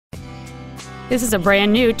This is a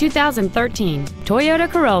brand new 2013 Toyota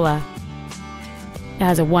Corolla. It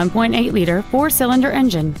has a 1.8-liter four-cylinder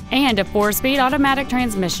engine and a 4-speed automatic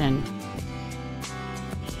transmission.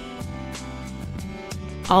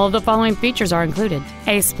 All of the following features are included: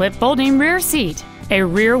 a split folding rear seat, a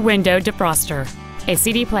rear window defroster, a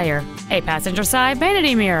CD player, a passenger side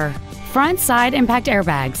vanity mirror, front side impact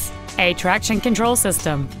airbags, a traction control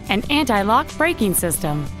system, an anti-lock braking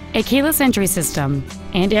system, a keyless entry system,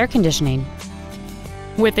 and air conditioning.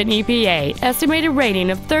 With an EPA estimated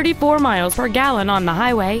rating of 34 miles per gallon on the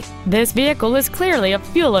highway, this vehicle is clearly a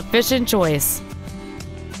fuel-efficient choice.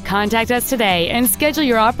 Contact us today and schedule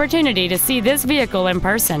your opportunity to see this vehicle in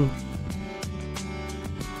person.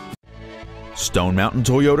 Stone Mountain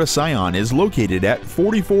Toyota Scion is located at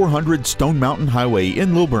 4400 Stone Mountain Highway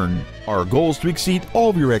in Lilburn. Our goal is to exceed all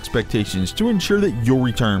of your expectations to ensure that you'll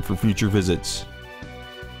return for future visits.